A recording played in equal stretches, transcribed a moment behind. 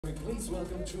Please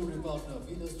welcome touring partner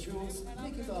Venus Jules,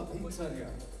 Nikita Bhinsarya.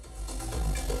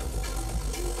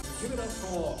 Give it up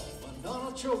for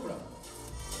Mannara Chopra.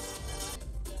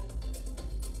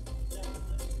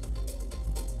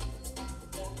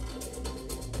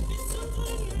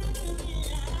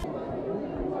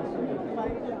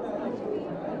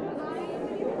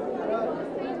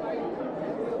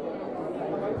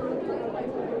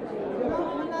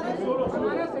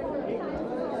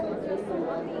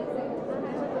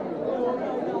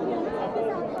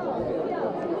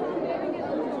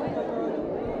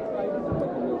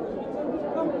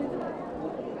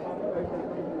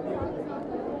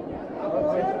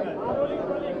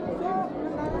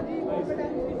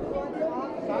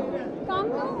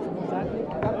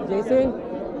 Jason,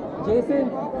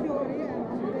 Jason.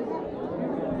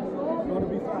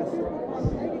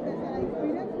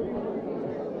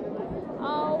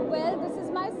 Well, this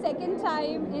is my second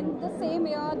time in the same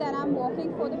year that I'm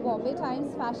walking for the Bombay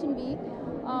Times Fashion Week.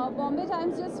 Bombay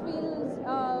Times just feels,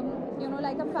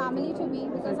 like a family to me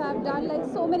because I've done like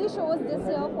so many shows this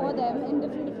year for them in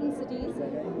different cities.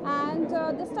 And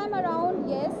this time around,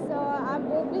 yes,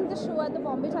 I'm opening the show at the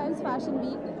Bombay Times Fashion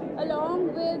Week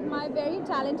along with my very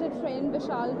talented friend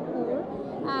Vishal Kapoor.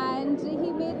 And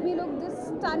he made me look this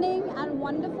stunning and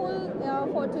wonderful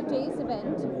for today's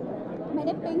event.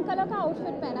 मैंने pink colour का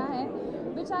outfit पहना है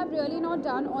which I've really not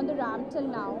done on the ramp till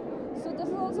now. So this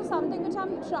is also something which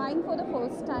I'm trying for the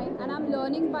first time and I'm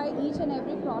learning by each and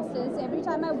every process. Every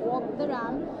time I walk the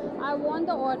ramp, I want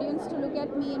the audience to look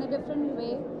at me in a different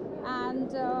way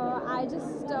and I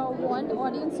just want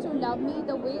audience to love me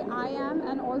the way I am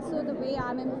and also the way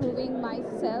I'm improving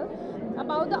myself.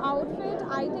 About the outfit,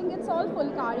 I think it's all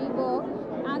Fulkari work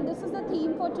and this is the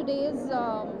theme for today's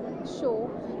show.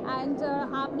 And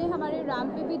आपने हमारे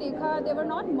ramp पे भी देखा, they were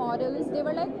not models, they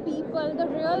were like people, the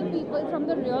real people from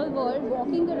the real world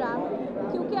walking the ramp.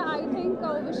 क्योंकि I think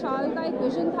विशाल का एक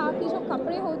vision था कि जो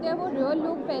कपड़े होते हैं वो real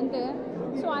लोग पहनते हैं.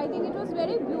 So I think it was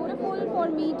very beautiful for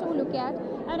me to look at.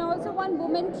 And also one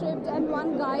woman tripped and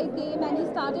one guy came and he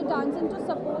started dancing to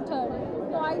support her.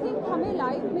 So I think हमें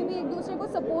life में भी एक दूसरे को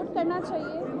support करना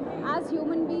चाहिए as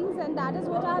human beings and that is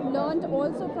what I have learned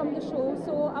also from the show.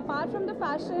 So apart from the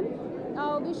fashion,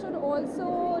 we should also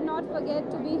not forget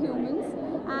to be humans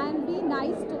and be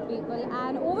nice to people.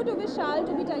 And over to Vishal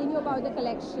to be telling you about the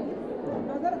collection.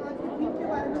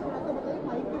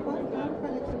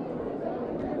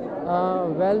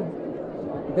 Well,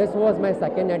 this was my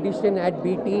second edition at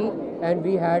BT and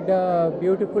we had a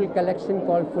beautiful collection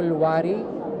called Fulwari.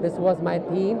 This was my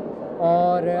theme.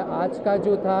 और आज का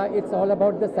जो था it's all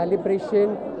about the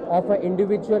celebration of a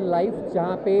individual life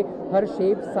जहाँ पे हर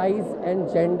shape size and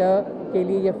gender के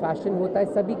लिए ये फैशन होता है,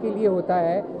 सभी के लिए होता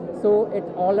है. So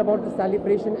it's all about the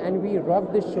celebration and we rock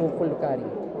the show Phulkari.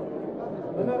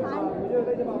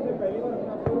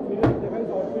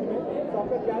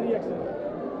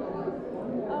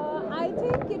 I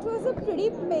think it was a pretty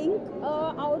pink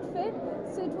outfit.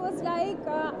 So it was like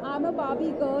I'm a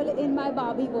Barbie girl in my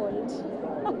Barbie world.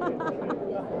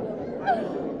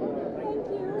 Thank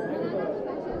you.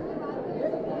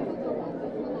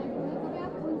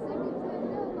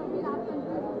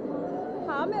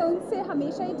 हाँ, मैं उनसे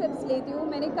हमेशा ही tips लेती हूँ.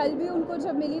 मैंने कल भी उनको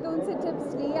जब मिली तो उनसे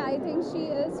tips Lee. I think she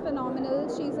is phenomenal.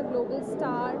 She is a global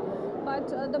star.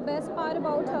 But the best part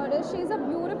about her is she is a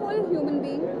beautiful human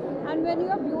being. And when you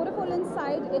are beautiful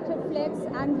inside, it reflects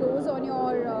and glows on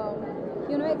your,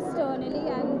 externally.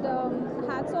 And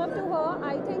hats off to her.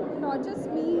 I think not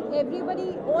just me, everybody,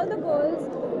 all the girls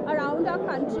around our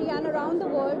country and around the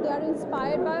world, they are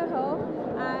inspired by her.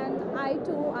 And I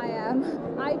too, I am.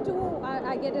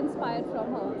 I get inspired from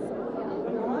her.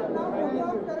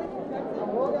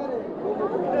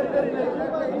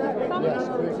 Come,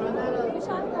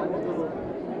 Vishal,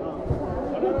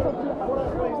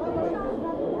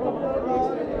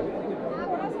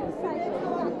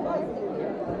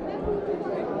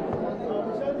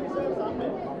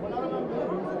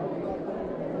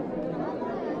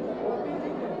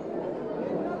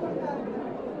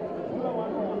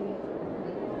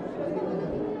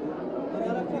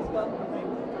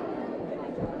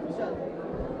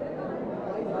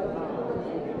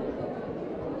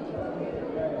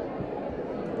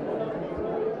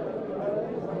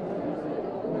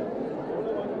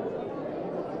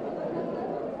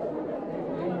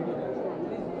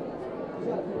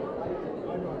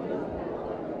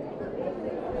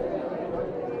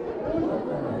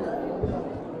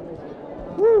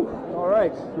 All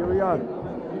right, here we are.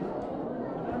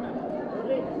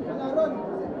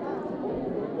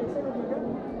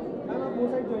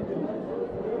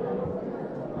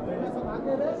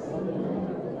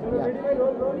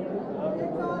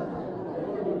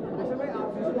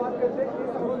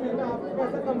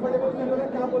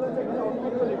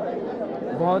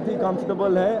 बहुत ही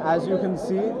comfortable है, as you can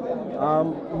see.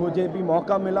 मुझे भी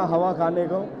मौका मिला हवा खाने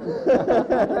को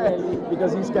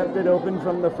because he's kept it open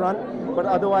from the front, but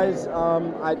otherwise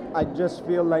I just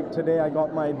feel like today I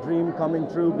got my dream coming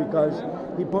true because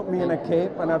he put me in a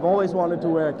cape and I've always wanted to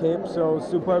wear a cape. So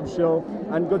superb show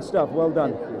and good stuff. Well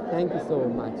done. Thank you so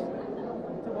much.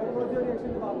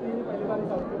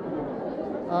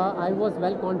 I was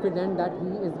well confident that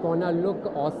he is gonna look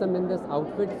awesome in this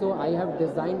outfit, so I have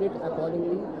designed it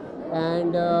accordingly,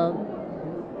 and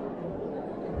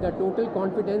the total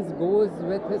confidence goes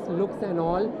with his looks and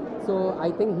all. So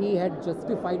I think he had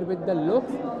justified with the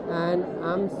looks, and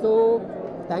I'm so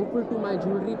thankful to my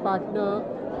jewelry partner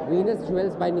Venus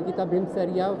Jewels by Nikita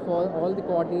Bhimsaria for all the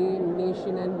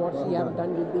coordination and what she have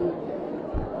done with the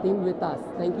team with us.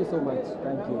 Thank you so much.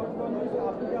 Thank you.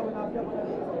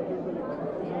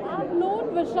 I've known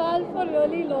Vishal for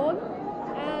really long,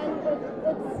 and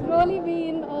it's really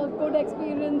been a good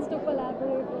experience to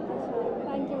collaborate with Vishal.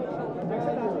 Thank you,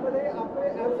 Vishal.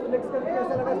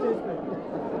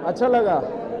 अच्छा लगा.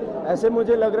 ऐसे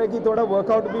मुझे लग रहा है कि थोड़ा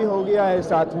workout भी हो गया है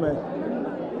साथ में.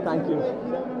 Thank you.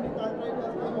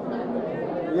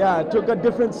 Yeah, I took a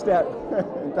different step.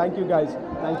 Thank you guys.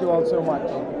 Thank you all so much.